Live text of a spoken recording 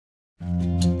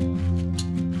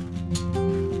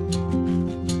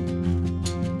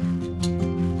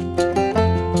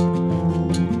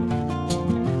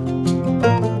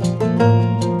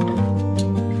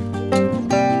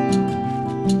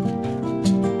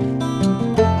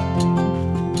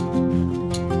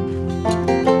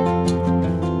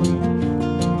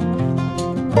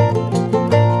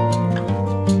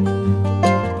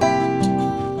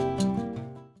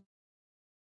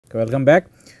welcome back.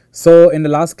 So in the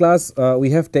last class we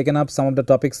have taken up some of the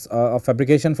topics of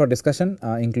fabrication for discussion,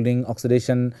 including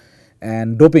oxidation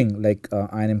and doping like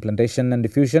ion implantation and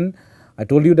diffusion. I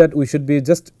told you that we should be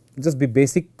just be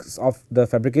basics of the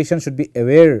fabrication should be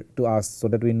aware to us, so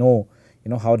that we know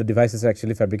how the devices are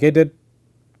actually fabricated.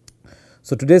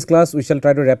 So today's class we shall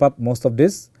try to wrap up most of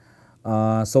this.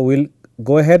 So we'll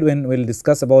go ahead when we'll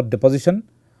discuss about deposition,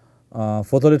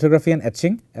 photolithography and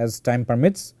etching as time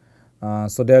permits.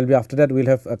 So there will be, after that we'll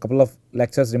have a couple of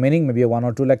lectures remaining, maybe 1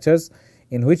 or 2 lectures,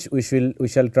 in which we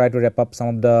shall try to wrap up some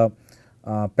of the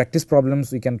practice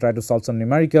problems. We can try to solve some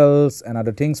numericals and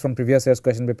other things from previous year's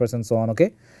question papers and so on.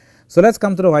 Okay. So let's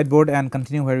come to the whiteboard and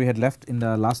continue where we had left in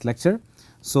the last lecture.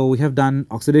 So we have done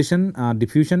oxidation,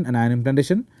 diffusion and ion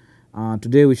implantation.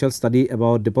 Today we shall study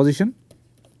about deposition.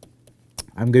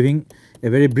 I am giving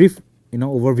a very brief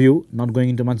overview, not going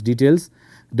into much details.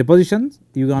 Depositions,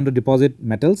 you want to deposit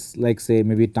metals like say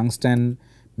maybe tungsten,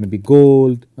 maybe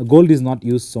gold. Gold is not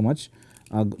used so much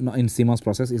in CMOS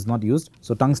process, is not used.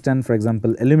 So tungsten, for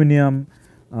example, aluminum,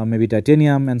 maybe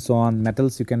titanium and so on.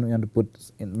 Metals you want to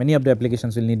put in many of the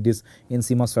applications will need this in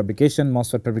CMOS fabrication,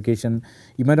 MOSFET fabrication.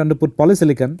 You might want to put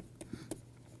polysilicon.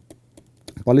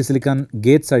 Polysilicon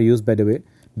gates are used, by the way.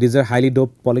 These are highly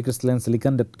doped polycrystalline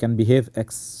silicon that can behave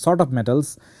as sort of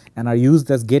metals and are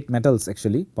used as gate metals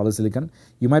actually, polysilicon.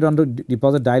 You might want to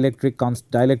deposit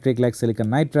dielectric like silicon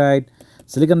nitride,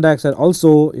 silicon dioxide,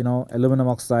 also aluminum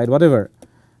oxide, whatever,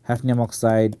 hafnium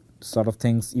oxide sort of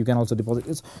things you can also deposit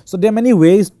this. So there are many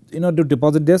ways to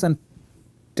deposit this, and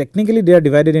technically they are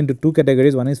divided into 2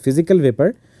 categories. One is physical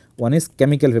vapor, one is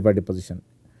chemical vapor deposition.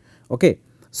 Okay.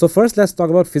 So first let's talk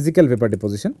about physical vapor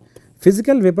deposition.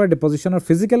 Physical vapor deposition or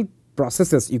physical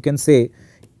processes, you can say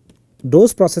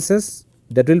those processes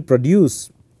that will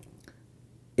produce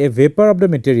a vapor of the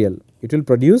material. It will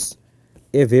produce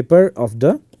a vapor of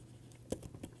the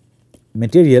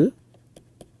material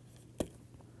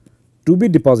to be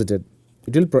deposited.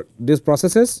 It will these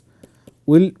processes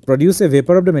will produce a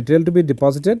vapor of the material to be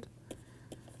deposited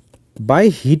by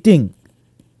heating,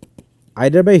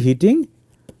 either by heating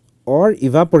or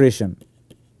evaporation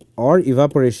or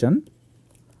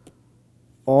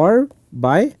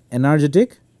by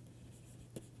energetic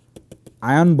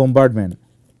ion bombardment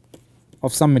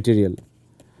of some material.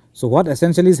 So what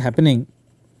essentially is happening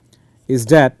is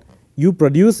that you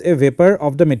produce a vapor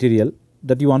of the material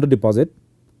that you want to deposit,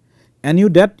 and you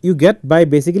get by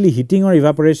basically heating or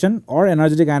evaporation or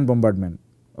energetic ion bombardment.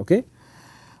 Okay.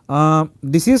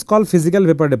 This is called physical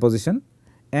vapor deposition,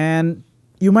 and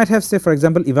you might have, say for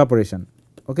example, evaporation.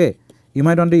 Okay. You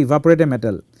might want to evaporate a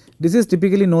metal. This is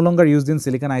typically no longer used in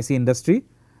silicon IC industry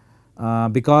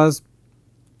because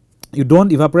you do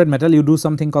not evaporate metal, you do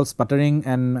something called sputtering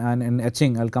and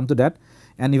etching. I will come to that.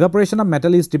 And evaporation of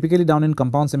metal is typically done in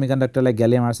compound semiconductor like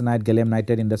gallium arsenide, gallium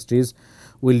nitride industries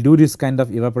will do this kind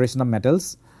of evaporation of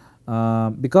metals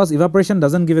because evaporation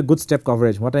does not give a good step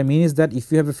coverage. What I mean is that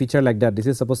if you have a feature like that, this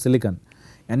is suppose silicon,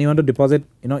 and you want to deposit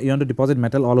you want to deposit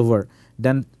metal all over,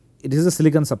 then it is a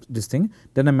silicon this thing,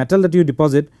 then the metal that you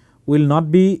deposit will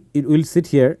not be, it will sit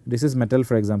here. This is metal,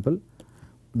 for example,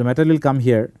 the metal will come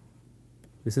here,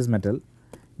 this is metal,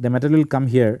 the metal will come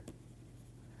here,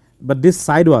 but this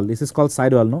sidewall, this is called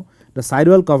sidewall, no, the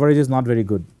sidewall coverage is not very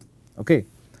good. Okay.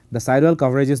 The sidewall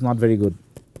coverage is not very good.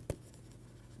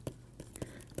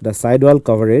 The sidewall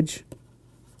coverage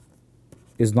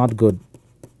is not good.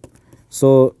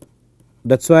 So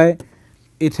that is why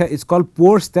it's called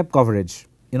poor step coverage.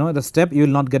 The step you will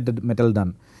not get the metal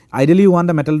done. Ideally you want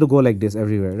the metal to go like this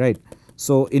everywhere, right.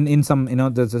 So in some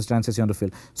there's a chances you want to fill.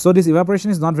 So this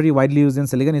evaporation is not very widely used in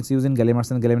silicon, it's used in gallium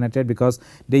arsenide, gallium nitride because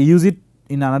they use it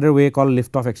in another way called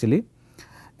lift off actually,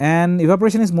 and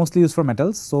evaporation is mostly used for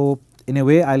metals. So in a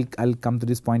way I'll come to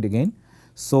this point again.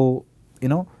 So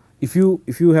if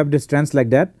you have this trends like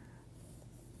that,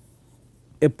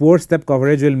 a poor step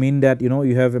coverage will mean that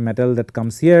you have a metal that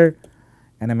comes here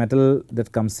and a metal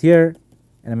that comes here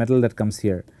and a metal that comes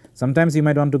here. Sometimes you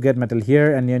might want to get metal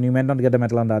here and you might not get the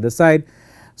metal on the other side.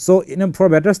 So for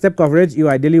better step coverage you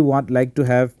ideally like to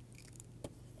have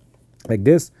like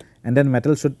this, and then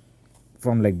metal should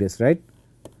form like this, right.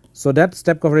 So that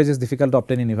step coverage is difficult to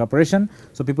obtain in evaporation.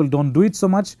 So people do not do it so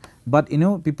much, but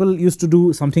people used to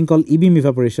do something called E-beam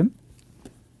evaporation.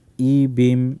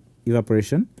 E-beam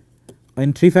evaporation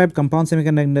in 3-5 compound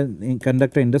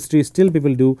semiconductor industry, still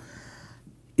people do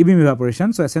E-beam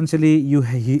evaporation. So essentially you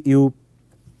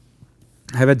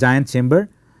have a giant chamber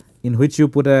in which you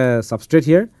put a substrate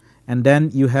here, and then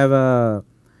you have a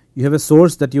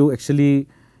source that you actually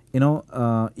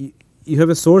you have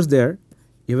a source there,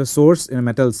 you have a source in a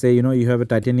metal, say you have a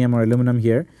titanium or aluminum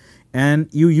here, and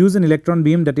you use an electron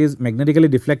beam that is magnetically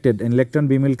deflected. An electron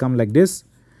beam will come like this,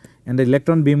 and the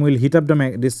electron beam will heat up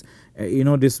this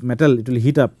this metal. It will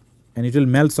heat up and it will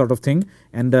melt sort of thing,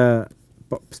 and the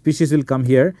species will come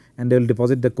here and they will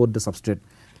deposit the coat the substrate.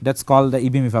 That's called the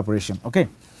e-beam evaporation. Okay,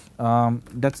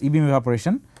 that's e-beam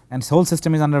evaporation, and this whole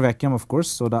system is under vacuum, of course.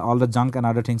 So all the junk and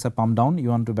other things are pumped down. You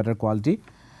want to better quality.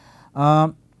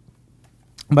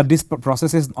 But this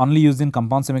process is only used in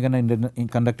compound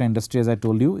semiconductor industry, as I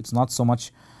told you. It's not so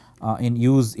much in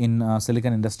use in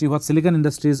silicon industry. What silicon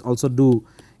industries also do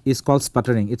is called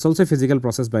sputtering. It's also a physical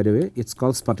process, by the way. It's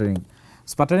called sputtering.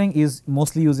 Sputtering is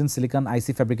mostly used in silicon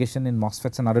IC fabrication in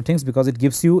MOSFETs and other things, because it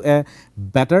gives you a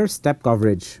better step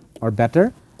coverage or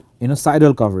better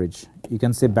sidewall coverage. You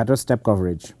can say better step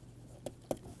coverage.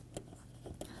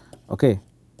 Okay,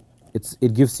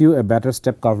 it gives you a better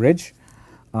step coverage.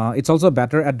 It's also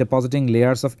better at depositing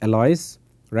layers of alloys,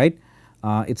 right.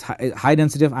 Its high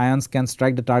density of ions can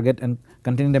strike the target and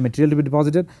containing the material to be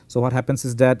deposited. So what happens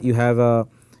is that you have a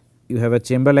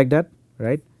chamber like that,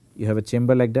 right. You have a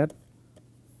chamber like that.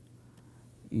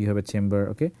 You have a chamber.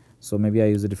 Okay. So maybe I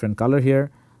use a different color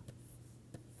here.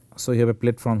 So you have a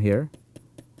platform here.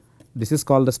 This is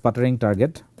called the sputtering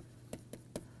target.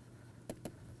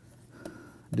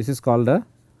 This is called the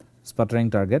sputtering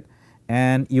target,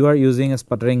 and you are using a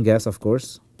sputtering gas, of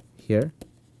course, here,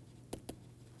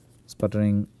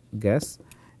 sputtering gas,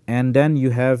 and then you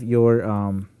have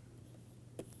your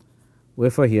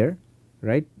wafer here,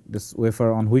 right. This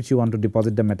wafer on which you want to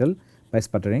deposit the metal by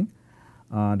sputtering,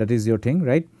 that is your thing,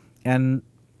 right. And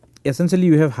essentially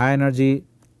you have high energy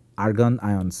argon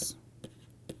ions.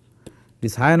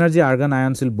 These high energy argon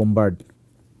ions will bombard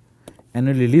and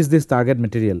will release this target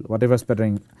material, whatever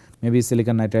sputtering, maybe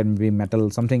silicon nitride, maybe metal,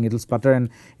 something, it will sputter and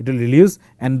it will release,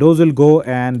 and those will go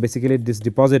and basically this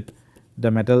deposit the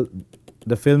metal.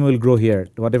 The film will grow here,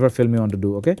 whatever film you want to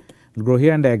do. Okay, it will grow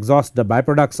here, and the exhaust, the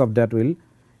byproducts of that will,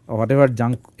 or whatever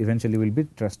junk eventually will be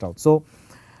stressed out. So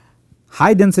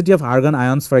high density of argon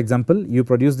ions, for example, you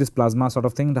produce this plasma sort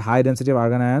of thing, the high density of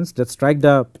argon ions that strike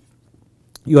the,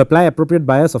 you apply appropriate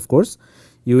bias, of course,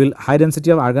 you will, high density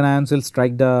of argon ions will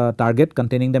strike the target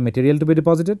containing the material to be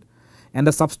deposited, and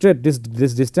the substrate, this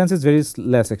distance is very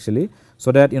less actually,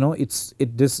 so that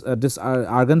this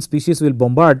argon species will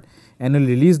bombard and will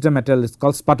release the metal. It's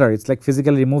called sputter. It's like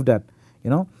physically remove that,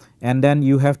 and then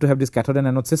you have to have this cathode and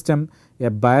anode system,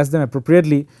 bias them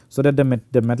appropriately, so that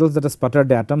the metals that are sputtered,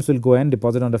 the atoms will go and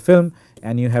deposit on the film,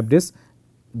 and you have this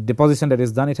deposition that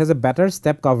is done. It has a better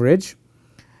step coverage.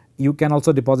 You can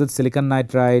also deposit silicon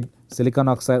nitride, silicon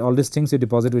oxide, all these things you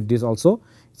deposit with this also.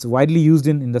 It's widely used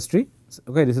in industry.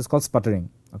 Okay, this is called sputtering.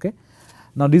 Okay,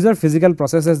 now these are physical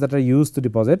processes that are used to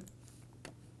deposit.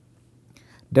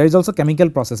 There is also chemical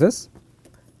processes.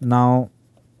 Now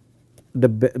the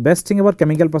best thing about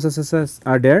chemical processes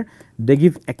are there, they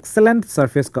give excellent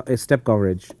surface step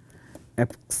coverage,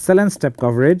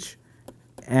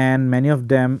 and many of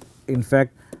them in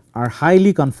fact are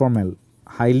highly conformal,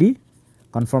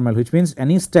 which means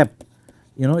any step,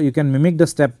 you can mimic the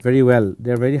step very well.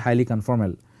 They are very highly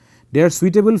conformal. They are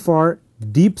suitable for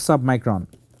deep submicron.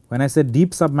 When I say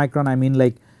deep submicron, I mean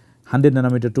like 100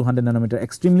 nanometer, 200 nanometer,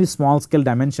 extremely small scale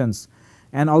dimensions,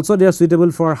 and also they are suitable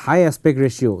for high aspect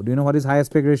ratio. Do you know what is high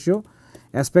aspect ratio?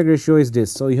 Aspect ratio is this.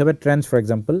 So you have a trench, for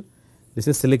example, this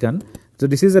is silicon. So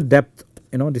this is a depth,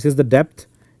 this is the depth,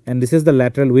 and this is the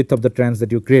lateral width of the trench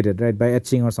that you created, right, by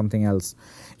etching or something else.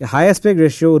 A high aspect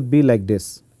ratio would be like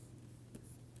this,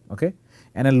 okay,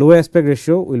 and a low aspect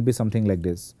ratio will be something like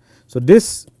this. So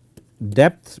this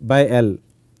depth by L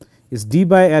is, D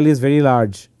by L is very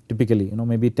large typically,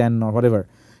 maybe 10 or whatever.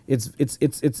 It's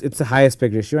a high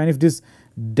aspect ratio, and if this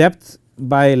depth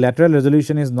by lateral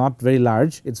resolution is not very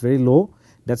large, it's very low,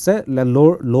 that's a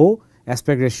low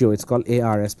aspect ratio. It's called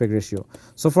AR, aspect ratio.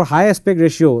 So for high aspect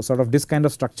ratio, sort of this kind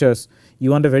of structures,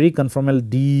 you want a very conformal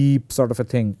deep sort of a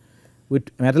thing. With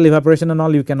metal evaporation and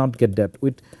all, you cannot get that.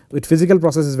 With physical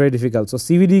process is very difficult. So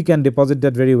CVD can deposit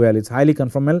that very well. It's highly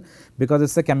conformal because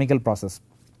it's a chemical process,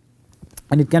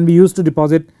 and it can be used to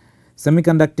deposit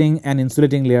semiconducting and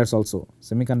insulating layers also.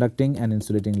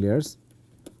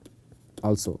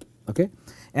 Okay,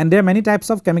 and there are many types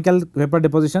of chemical vapor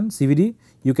deposition CVD.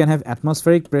 You can have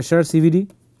atmospheric pressure CVD,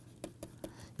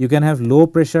 you can have low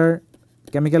pressure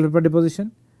chemical vapor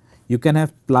deposition, you can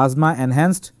have plasma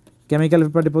enhanced chemical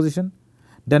vapor deposition.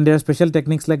 Then there are special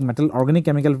techniques like metal organic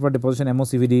chemical vapor deposition,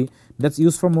 MOCVD, that's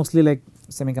used for mostly like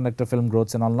semiconductor film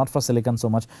growths and all, not for silicon so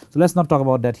much. So let's not talk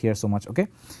about that here so much. Okay,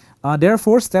 there are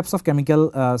 4 steps of chemical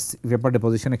vapor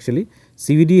deposition actually.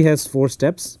 CVD has 4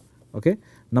 steps. Okay,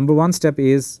 number 1 step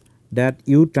is that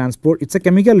you transport, it's a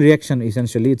chemical reaction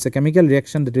essentially, it's a chemical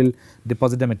reaction that will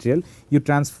deposit the material. You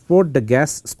transport the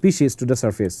gas species to the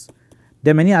surface.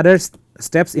 There are many other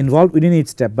steps involved within each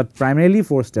step, but primarily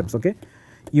 4 steps. Okay,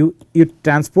 you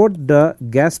transport the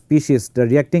gas species, the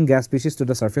reacting gas species to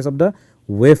the surface of the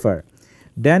wafer.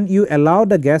 Then you allow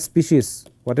the gas species,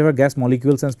 whatever gas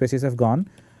molecules and species have gone,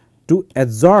 to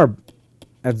absorb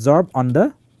on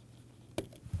the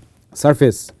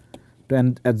surface,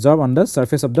 to absorb on the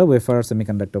surface of the wafer or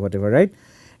semiconductor, whatever, right.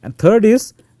 And third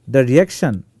is the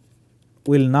reaction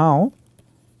will now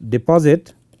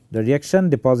deposit, the reaction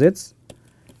deposits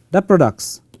the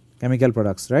products, chemical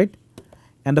products, right.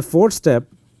 And the fourth step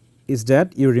is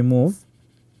that you remove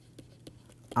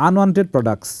unwanted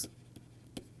products,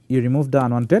 you remove the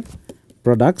unwanted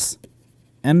products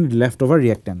and leftover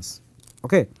reactants.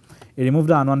 Okay, you remove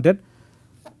the unwanted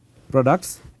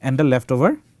products and the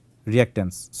leftover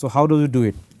reactants. So how do you do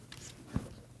it?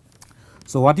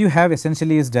 So what you have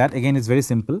essentially is that, again, it's very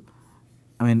simple.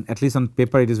 I mean, at least on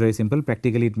paper it is very simple,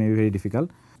 practically it may be very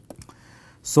difficult.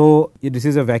 So this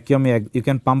is a vacuum, you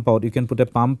can pump out, you can put a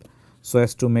pump so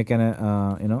as to make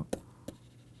an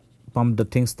pump the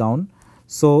things down.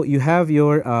 So you have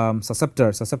your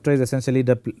susceptor. Susceptor is essentially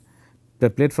the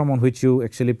platform on which you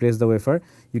actually place the wafer.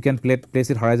 You can place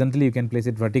it horizontally, you can place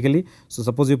it vertically. So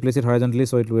suppose you place it horizontally,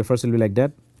 so wafers will be like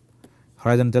that,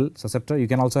 horizontal susceptor. You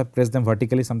can also place them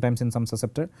vertically sometimes in some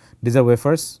susceptor. These are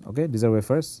wafers. Okay, these are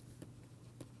wafers.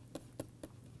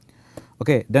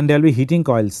 Okay, then there will be heating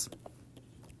coils.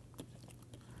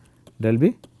 There will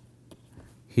be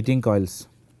heating coils.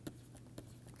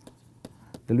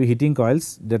 There will be heating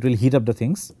coils that will heat up the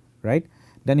things, right.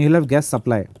 Then you will have gas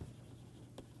supply.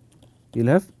 You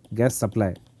will have gas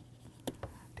supply.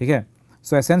 Okay.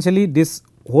 So essentially this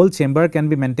whole chamber can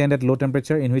be maintained at low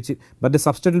temperature, in which but the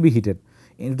substrate will be heated.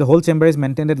 If the whole chamber is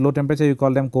maintained at low temperature, you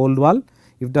call them cold wall.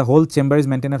 If the whole chamber is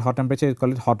maintained at hot temperature, you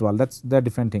call it hot wall. They are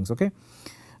different things. Okay.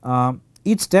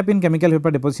 Each step in chemical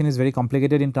vapor deposition is very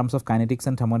complicated in terms of kinetics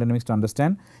and thermodynamics to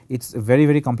understand. It is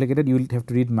very complicated. You will have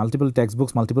to read multiple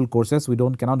textbooks, multiple courses. We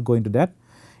cannot go into that.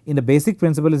 In the basic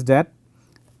principle is that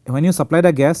when you supply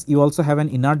the gas, you also have an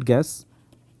inert gas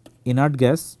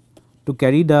to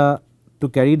carry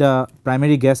the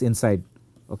primary gas inside.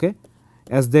 Okay.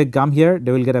 As they come here,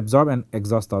 they will get absorbed and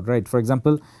exhaust out, right. For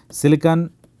example, silane,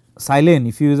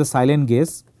 if you use a silane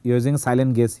gas, you are using a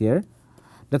silane gas here,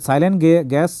 that silane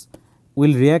gas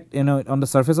will react on the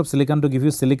surface of silicon to give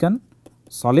you silicon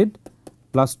solid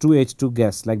plus 2H2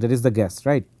 gas, like that is the gas,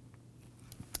 right.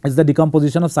 It is the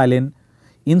decomposition of silane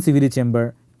in CVD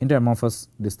chamber into amorphous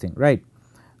this thing, right.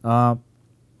 So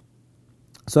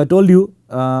I told you,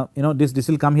 this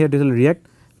will come here, this will react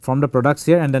from the products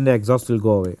here, and then the exhaust will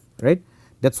go away, right.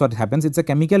 That is what happens. It is a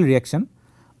chemical reaction.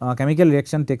 Chemical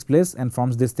reaction takes place and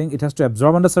forms this thing. It has to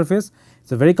absorb on the surface. It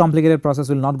is a very complicated process.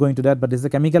 We will not go into that, but this is a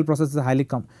chemical process. It is a highly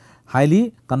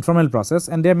conformal process,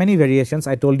 and there are many variations.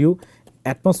 I told you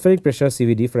atmospheric pressure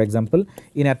CVD, for example.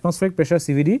 In atmospheric pressure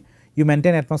CVD, you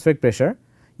maintain atmospheric pressure.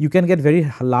 You can get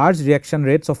very large reaction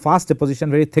rate. So fast deposition,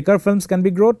 very thicker films can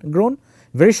be grown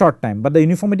very short time, but the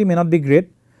uniformity may not be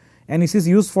great, and this is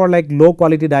used for like low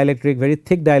quality dielectric, very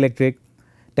thick dielectric.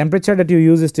 Temperature that you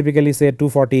use is typically say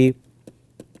 240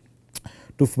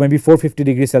 to maybe 450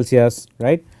 degrees Celsius,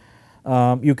 right.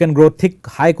 You can grow thick,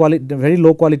 high quality, very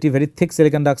low quality, very thick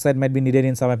silicon dioxide might be needed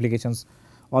in some applications.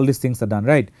 All these things are done,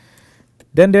 right.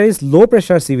 Then there is low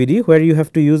pressure CVD, where you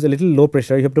have to use a little low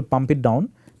pressure, you have to pump it down.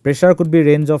 Pressure could be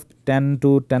range of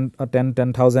 10,000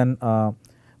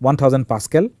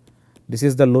 Pascal. This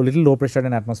is the little low pressure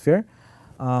in atmosphere.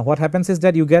 What happens is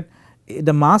that you get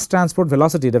the mass transport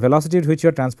velocity, the velocity at which you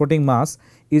are transporting mass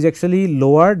is actually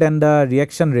lower than the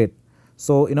reaction rate.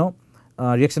 So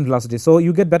reaction velocity. So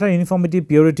you get better uniformity,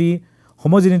 purity,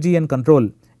 homogeneity and control.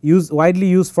 Widely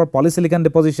used for polysilicon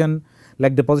deposition,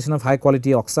 like deposition of high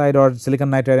quality oxide or silicon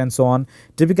nitride and so on.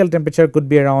 Typical temperature could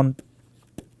be around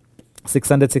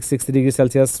 660 degrees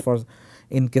Celsius for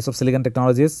in case of silicon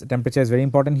technologies. Temperature is very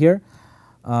important here.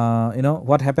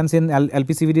 What happens in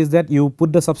LPCVD is that you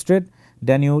put the substrate,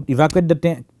 then you evacuate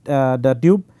the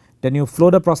tube, then you flow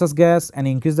the process gas and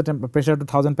increase the pressure to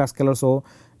 1000 Pascal or so.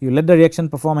 You let the reaction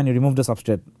perform and you remove the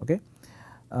substrate. Okay.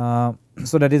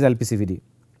 So that is LPCVD.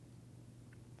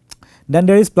 Then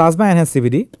there is plasma enhanced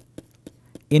CVD.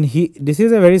 This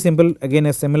is a very simple, again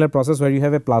a similar process where you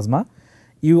have a plasma.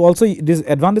 This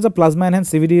advantage of plasma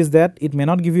enhanced CVD is that it may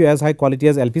not give you as high quality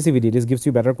as LPCVD, this gives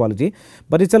you better quality,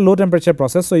 but it is a low temperature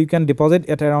process, so you can deposit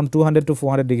at around 200 to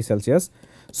 400 degrees Celsius.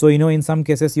 So in some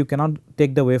cases you cannot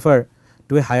take the wafer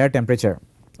to a higher temperature.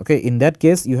 Okay, in that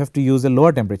case you have to use a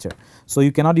lower temperature. So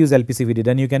you cannot use LPCVD,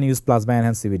 then you can use plasma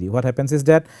enhanced CVD. What happens is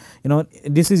that, you know,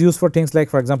 this is used for things like,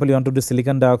 for example, you want to do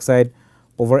silicon dioxide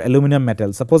over aluminum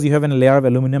metal. Suppose you have a layer of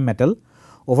aluminum metal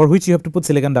over which you have to put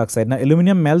silicon dioxide. Now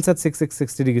aluminum melts at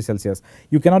 660 degrees Celsius.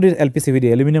 You cannot use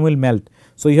LPCVD, aluminum will melt.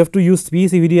 So you have to use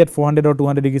PCVD at 400 or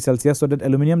 200 degrees Celsius so that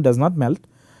aluminum does not melt,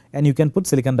 and you can put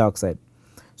silicon dioxide.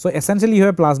 So essentially you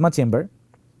have a plasma chamber.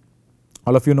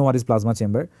 All of you know what is plasma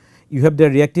chamber. You have the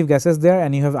reactive gases there,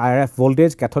 and you have IRF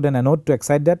voltage, cathode and anode to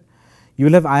excite that. You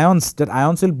will have ions, that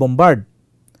ions will bombard,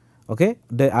 okay,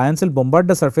 the ions will bombard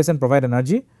the surface and provide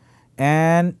energy,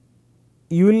 and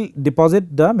you will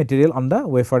deposit the material on the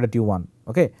wafer that you want.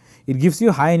 Okay. It gives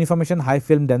you high information, high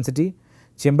film density,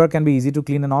 chamber can be easy to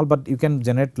clean and all, but you can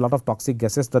generate lot of toxic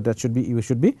gases, that should be, you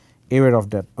should be aware of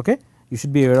that. Okay. You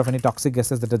should be aware of any toxic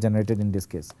gases that are generated in this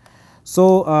case.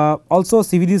 So also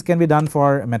CVDs can be done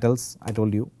for metals, I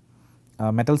told you.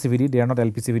 Metal CVD, they are not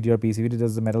LPCVD or PCVD, this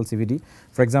is the metal CVD.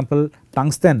 For example,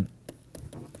 tungsten.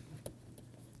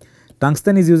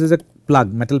 Tungsten is used as a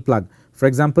plug, metal plug. For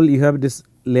example, you have this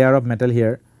layer of metal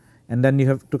here, and then you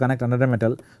have to connect another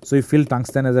metal. So you fill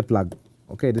tungsten as a plug.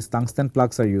 Okay, this tungsten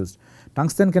plugs are used.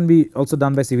 Tungsten can be also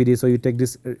done by CVD. So you take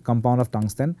this compound of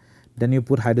tungsten, then you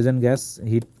put hydrogen gas,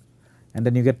 heat, and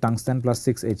then you get tungsten plus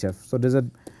 6HF. So there's a,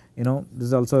 you know, this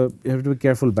is also, you have to be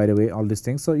careful, by the way, all these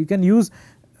things. So you can use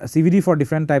CVD for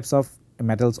different types of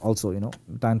metals also, you know,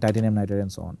 titanium nitride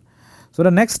and so on. So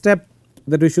the next step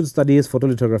that we should study is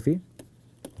photolithography.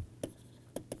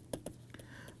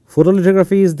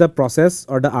 Photolithography is the process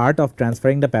or the art of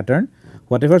transferring the pattern,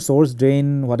 whatever source,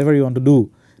 drain, whatever you want to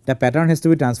do, the pattern has to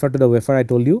be transferred to the wafer, I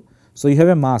told you. So you have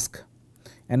a mask,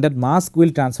 and that mask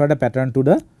will transfer the pattern to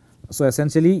the, so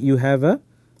essentially you have a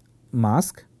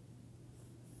mask,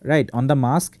 right. On the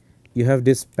mask you have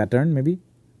this pattern, maybe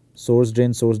source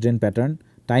drain pattern,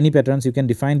 tiny patterns you can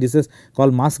define. This is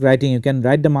called mask writing. You can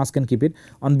write the mask and keep it.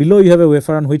 On below you have a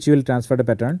wafer on which you will transfer the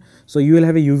pattern. So you will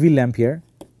have a UV lamp here,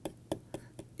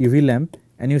 UV lamp,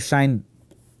 and you shine,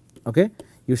 okay,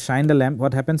 you shine the lamp.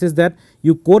 What happens is that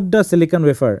you coat the silicon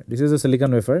wafer, this is a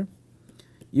silicon wafer,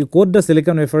 you coat the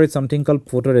silicon wafer with something called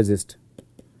photoresist.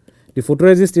 The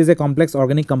photoresist is a complex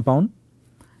organic compound,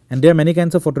 and there are many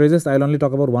kinds of photoresist. I will only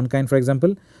talk about one kind, for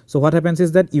example. So what happens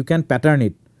is that you can pattern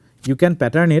it,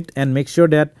 and make sure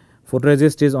that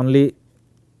photoresist is only,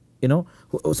 you know,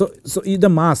 so the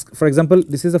mask, for example,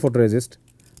 this is a photoresist,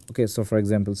 okay. So for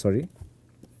example, sorry,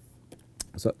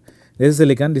 so this is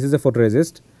silicon, this is a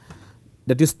photoresist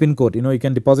that you spin coat, you know, you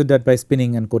can deposit that by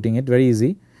spinning and coating it, very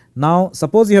easy. Now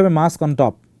suppose you have a mask on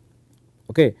top,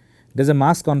 okay, there is a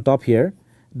mask on top here,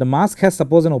 the mask has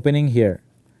suppose an opening here,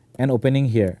 an opening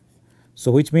here,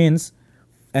 so which means,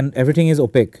 and everything is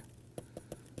opaque.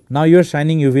 Now you are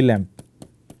shining UV lamp,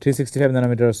 365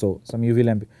 nanometer or so, some UV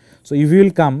lamp. So UV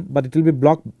will come, but it will be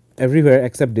blocked everywhere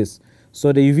except this.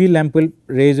 So the UV lamp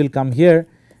rays will come here,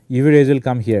 UV rays will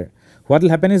come here. What will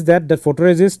happen is that the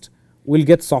photoresist will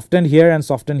get softened here and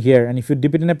softened here, and if you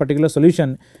dip it in a particular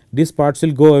solution, these parts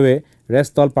will go away,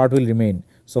 rest all part will remain.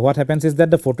 So what happens is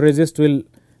that the photoresist will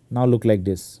now look like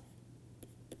this.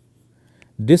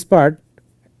 This part,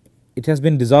 it has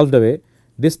been dissolved away.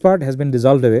 This part has been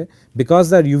dissolved away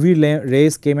because the UV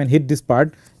rays came and hit this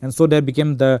part, and so there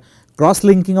became the cross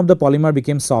linking of the polymer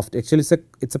became soft. Actually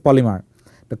it's a polymer.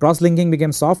 The cross linking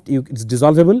became soft, it's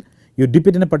dissolvable. You dip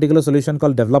it in a particular solution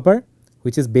called developer,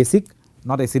 which is basic,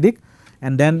 not acidic,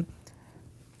 and then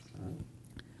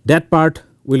that part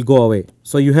will go away.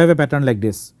 So you have a pattern like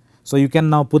this. So you can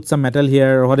now put some metal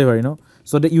here or whatever, you know,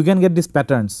 so that you can get these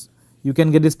patterns. You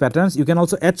can get these patterns. You can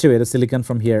also etch away the silicon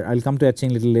from here. I will come to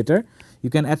etching little later. You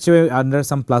can etch away under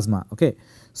some plasma. Okay.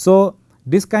 So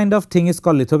this kind of thing is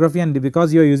called lithography, and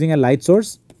because you are using a light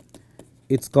source,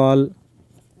 it's called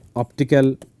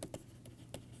optical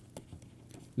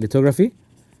lithography.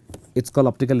 It's called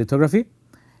optical lithography.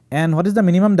 And what is the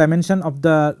minimum dimension of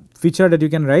the feature that you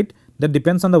can write? That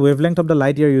depends on the wavelength of the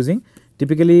light you are using.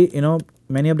 Typically, you know,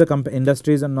 many of the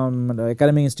industries and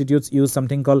academic institutes use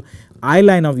something called eye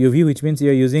line of UV, which means you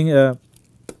are using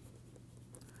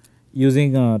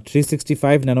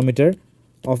 365 nanometer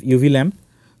of UV lamp.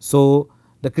 So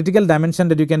the critical dimension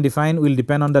that you can define will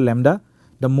depend on the lambda.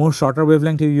 The more shorter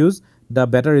wavelength you use, the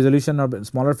better resolution or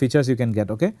smaller features you can get.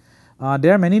 Okay.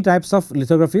 There are many types of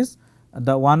lithographies.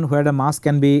 The one where the mask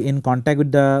can be in contact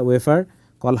with the wafer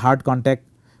called hard contact,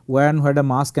 where the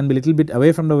mask can be little bit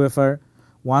away from the wafer,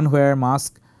 one where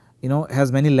mask, you know,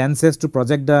 has many lenses to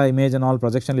project the image and all,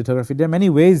 projection lithography. There are many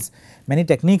ways, many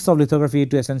techniques of lithography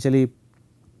to essentially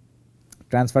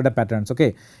transfer the patterns.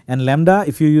 Okay. And lambda,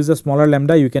 if you use a smaller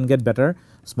lambda, you can get better,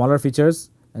 smaller features,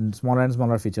 and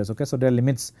smaller features. Okay. So, there are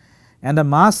limits, and the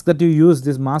mask that you use,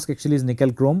 this mask actually is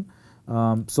nickel chrome.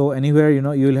 So, anywhere you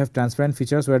will have transparent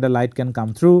features where the light can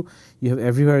come through, you have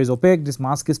everywhere is opaque. This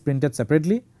mask is printed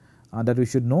separately, that we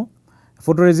should know.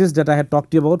 Photoresist that I had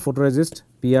talked to you about, photoresist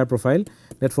PR profile,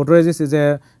 that photoresist is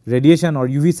a radiation or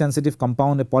UV sensitive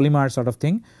compound, a polymer sort of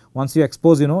thing. Once you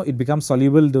expose, it becomes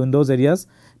soluble in those areas.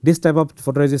 This type of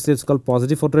photoresist is called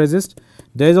positive photoresist.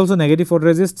 There is also negative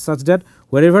photoresist, such that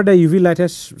wherever the UV light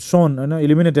has shown,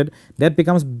 illuminated, that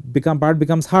part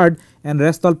becomes hard, and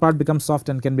rest all part becomes soft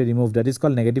and can be removed. That is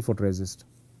called negative photoresist.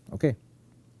 Okay.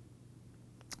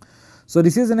 So,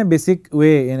 this is in a basic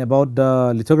way in about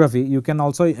the lithography. You can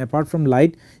also, apart from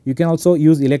light, you can also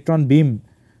use electron beam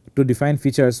to define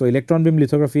features. So, electron beam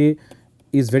lithography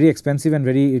is very expensive and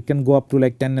it can go up to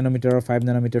like 10 nanometer or 5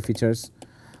 nanometer features,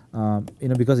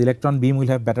 because electron beam will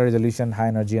have better resolution, high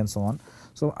energy and so on.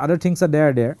 So, other things are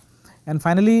there. And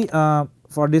finally,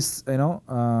 for this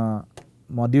module,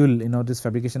 this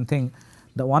fabrication thing,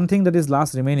 the one thing that is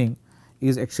last remaining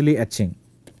is actually etching.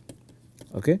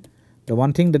 Okay. The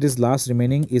one thing that is last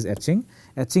remaining is etching.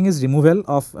 Etching is removal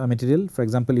of a material. For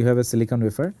example, you have a silicon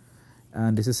wafer,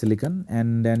 and this is silicon,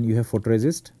 and then you have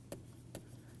photoresist,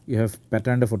 you have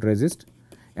patterned photoresist,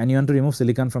 and you want to remove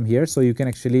silicon from here. So, you can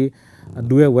actually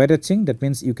do a wet etching. That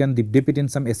means you can dip it in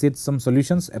some acid, some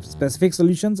solutions, specific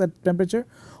solutions at temperature,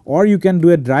 or you can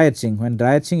do a dry etching. When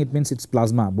dry etching, it means it is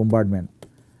plasma bombardment.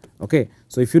 Okay.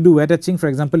 So, if you do wet etching, for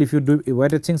example, if you do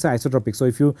wet etchings are isotropic. So,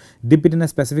 if you dip it in a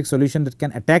specific solution that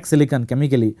can attack silicon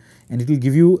chemically, and it will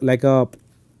give you like a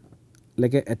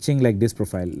etching like this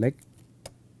profile, like.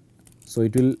 So,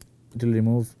 it will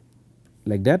remove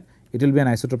like that, it will be an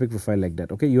isotropic profile like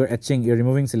that. Okay. You are etching, you are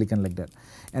removing silicon like that.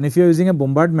 And if you are using a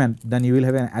bombardment, then you will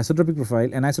have an isotropic profile.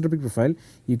 An isotropic profile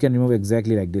you can remove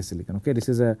exactly like this silicon. Okay. This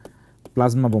is a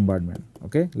plasma bombardment.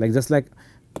 Okay. Like just like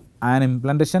ion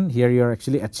implantation, here you are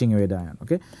actually etching away the ion.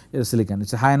 Okay. It is silicon, it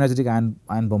is a high energetic ion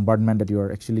bombardment that you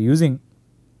are actually using.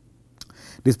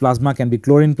 This plasma can be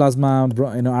chlorine plasma,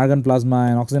 argon plasma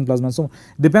and oxygen plasma. So,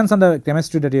 depends on the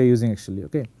chemistry that you are using actually.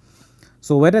 Okay.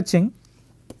 So, wet etching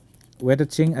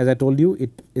as I told you,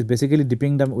 it is basically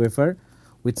dipping the wafer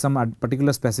with some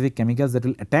particular specific chemicals that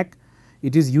will attack.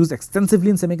 It is used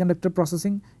extensively in semiconductor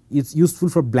processing. It is useful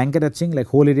for blanket etching, like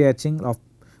whole area etching of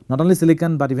not only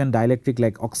silicon, but even dielectric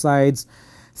like oxides,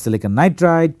 silicon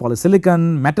nitride,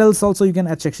 polysilicon, metals also you can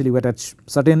etch, actually wet etch.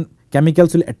 Certain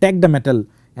chemicals will attack the metal,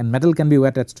 and metal can be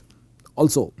wet etched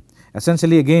also.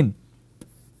 Essentially again,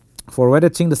 for wet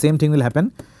etching the same thing will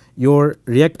happen. Your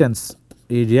reactants,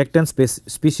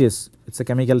 species, it is a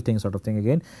chemical thing sort of thing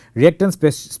again. Reactant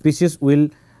species will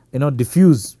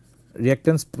diffuse,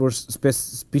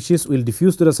 species will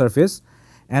diffuse to the surface,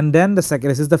 and then this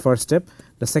is the first step.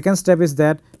 The second step is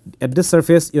that at this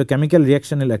surface your chemical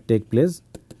reaction will take place,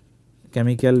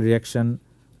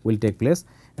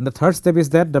 and the third step is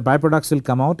that the byproducts will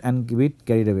come out and be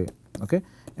carried away. Okay.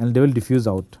 And they will diffuse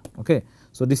out. Okay.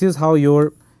 So, this is how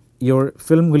your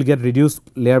film will get reduced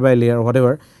layer by layer or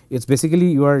whatever. It is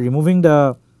basically you are removing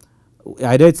the,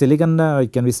 either it is silicon,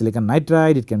 it can be silicon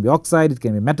nitride, it can be oxide, it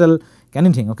can be metal,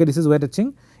 anything. Okay. This is wet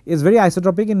etching. It is very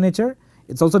isotropic in nature.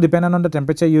 It is also dependent on the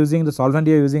temperature using, the solvent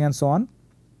you are using and so on.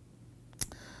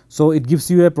 So, it gives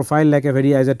you a profile like a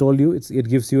very, as I told you, it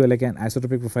gives you like an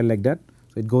isotropic profile like that.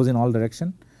 So, it goes in all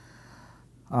direction.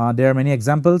 There are many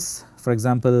examples. For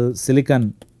example,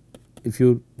 silicon, if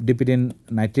you dip it in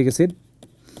nitric acid,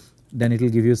 then it will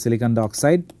give you silicon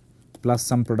dioxide plus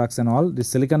some products and all. This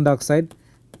silicon dioxide,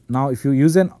 now if you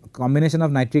use a combination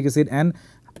of nitric acid and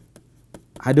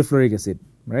hydrofluoric acid,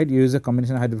 right, you use a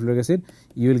combination of hydrofluoric acid,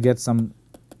 you will get some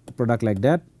product like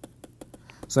that.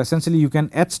 So, essentially you can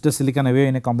etch the silicon away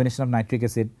in a combination of nitric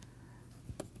acid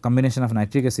and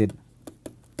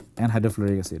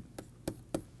hydrofluoric acid.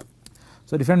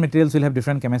 So, different materials will have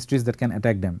different chemistries that can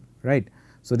attack them, right.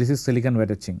 So, this is silicon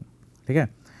wet etching. Okay.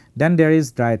 Then there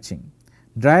is dry etching.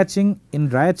 In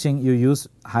dry etching you use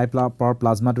high power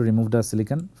plasma to remove the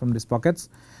silicon from these pockets.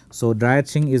 So, dry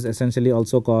etching is essentially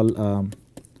also called,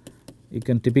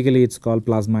 typically it is called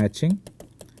plasma etching.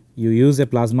 You use a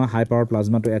high power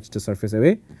plasma to etch the surface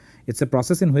away. It is a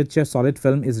process in which a solid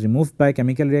film is removed by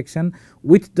chemical reaction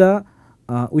with the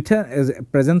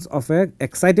presence of a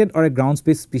excited or a ground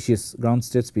state species.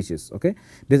 Okay.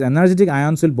 These energetic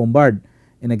ions will bombard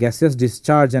in a gaseous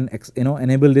discharge and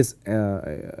enable this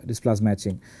plasma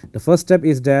etching. The first step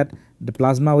is that the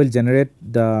plasma will generate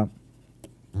the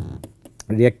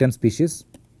reactant species.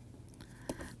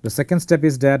 The second step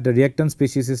is that the reactant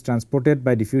species is transported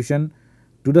by diffusion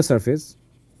to the surface,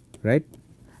 right.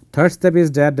 Third step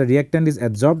is that the reactant is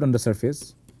adsorbed on the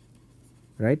surface,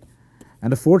 right.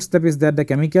 And the fourth step is that the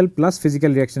chemical plus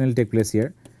physical reaction will take place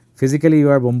here. Physically you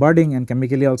are bombarding, and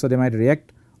chemically also they might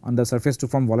react on the surface to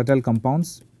form volatile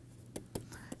compounds.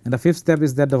 And the fifth step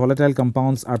is that the volatile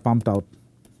compounds are pumped out.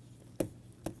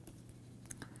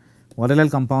 Volatile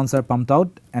compounds are pumped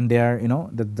out, and they are,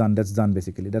 that's done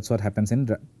basically. That's what happens in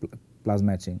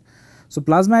plasma etching. So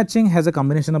plasma etching has a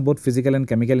combination of both physical and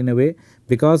chemical in a way.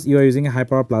 Because you are using a high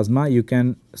power plasma, you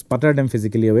can sputter them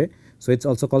physically away. So it's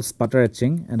also called sputter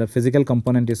etching, and the physical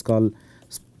component is called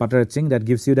sputter etching. That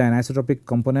gives you the anisotropic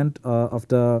component of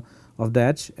the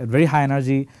etch. At very high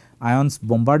energy, ions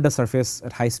bombard the surface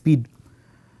at high speed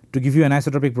to give you an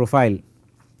anisotropic profile,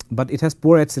 but it has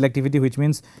poor etch selectivity, which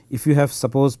means if you have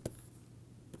suppose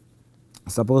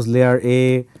layer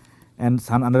A and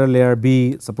some another layer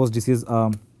B, suppose this is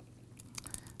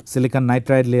silicon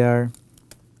nitride layer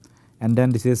and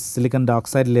then this is silicon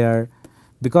dioxide layer,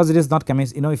 because it is not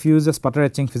if you use a sputter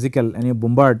etching physical and you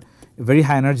bombard very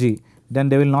high energy, then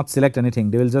they will not select anything,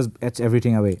 they will just etch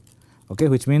everything away, okay,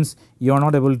 which means you are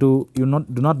not able to, do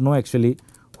not know actually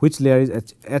which layer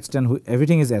is etched and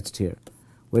everything is etched here,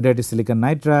 whether it is silicon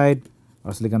nitride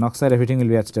or silicon oxide, everything will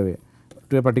be etched away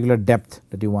to a particular depth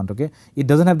that you want, okay. It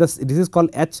does not have this is called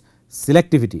etch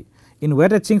selectivity. In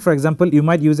wet etching, for example, you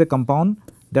might use a compound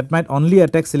that might only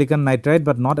attack silicon nitride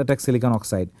but not attack silicon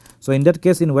oxide. So in that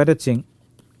case, in wet etching,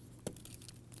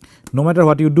 no matter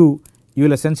what you do, you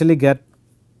will essentially get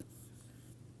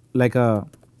like a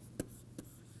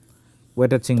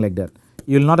wet etching like that.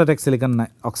 You will not attack silicon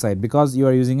oxide because you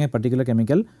are using a particular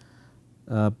chemical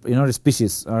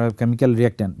species or a chemical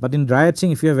reactant. But in dry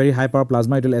etching, if you have very high power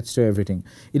plasma, it will etch to everything.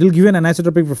 It will give you an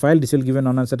anisotropic profile, this will give a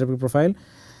non-anisotropic profile,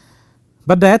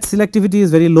 but the etch selectivity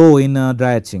is very low in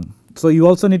dry etching. So you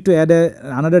also need to add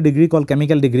another degree called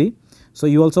chemical degree. So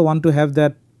you also want to have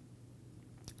that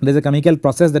there is a chemical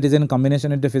process that is in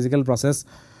combination with the physical process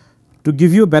to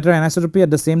give you better anisotropy.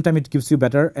 At the same time, it gives you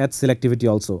better etch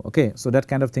selectivity also, okay. So that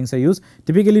kind of things are used.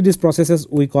 Typically these processes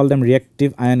we call them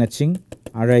reactive ion etching,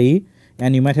 RIE,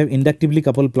 and you might have inductively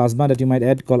coupled plasma that you might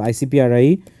add called ICP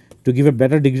RIE to give a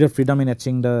better degree of freedom in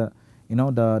etching the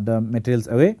the materials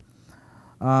away.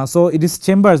 So it is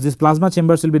chambers, these plasma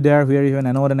chambers will be there where you have an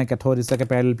anode and a cathode. It's like a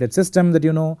parallel plate system that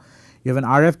you have an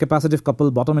RF capacitive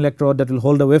coupled bottom electrode that will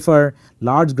hold a wafer,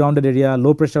 large grounded area,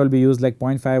 low pressure will be used like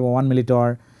 0.5 or 1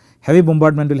 millitorr. Heavy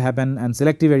bombardment will happen and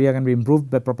selective area can be improved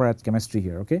by proper etch chemistry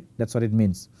here, okay. That is what it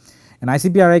means. And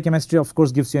ICP RI chemistry of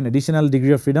course gives you an additional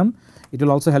degree of freedom. It will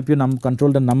also help you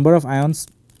control the number of ions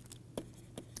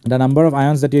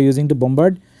that you are using to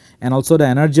bombard, and also the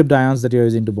energy of the ions that you are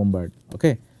using to bombard,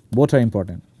 okay. Both are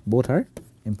important,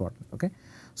 okay.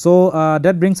 So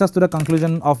that brings us to the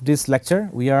conclusion of this lecture.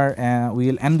 We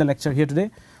will end the lecture here today.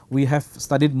 We have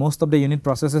studied most of the unit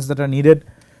processes that are needed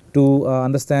to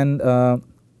understand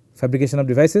fabrication of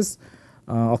devices,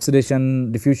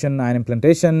 oxidation, diffusion, ion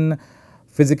implantation,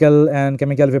 physical and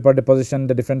chemical vapor deposition,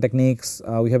 the different techniques.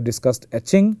 We have discussed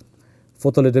etching,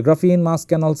 photolithography in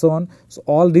mask and also on. So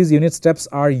all these unit steps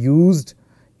are used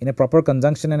in a proper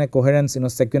conjunction and a coherence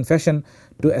sequent fashion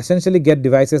to essentially get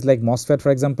devices like MOSFET,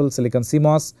 for example, silicon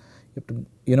CMOS.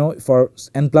 For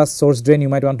N plus source drain you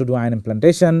might want to do ion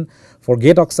implantation, for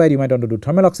gate oxide you might want to do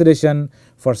thermal oxidation,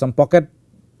 for some pocket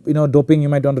doping you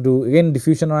might want to do again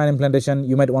diffusion or ion implantation,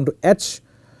 you might want to etch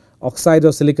oxides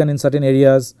of silicon in certain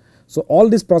areas. So all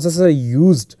these processes are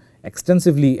used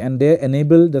extensively and they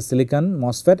enable the silicon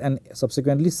MOSFET and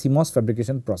subsequently CMOS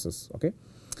fabrication process, okay.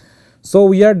 So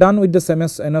we are done with the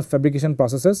semester fabrication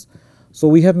processes. So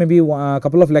we have maybe a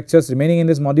couple of lectures remaining in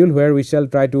this module where we shall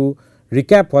try to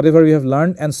recap whatever we have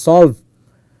learned and solve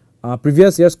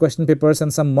previous year's question papers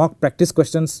and some mock practice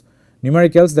questions,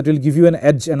 numericals that will give you an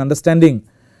edge and understanding,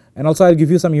 and also I will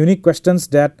give you some unique questions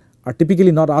that are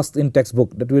typically not asked in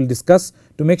textbook that we will discuss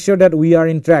to make sure that we are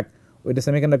in track with the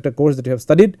semiconductor course that you have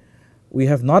studied. We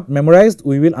have not memorized,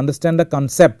 we will understand the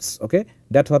concepts, okay.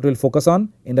 That is what we will focus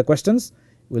on in the questions.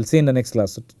 We will see in the next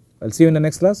class. So I will see you in the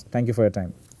next class. Thank you for your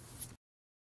time.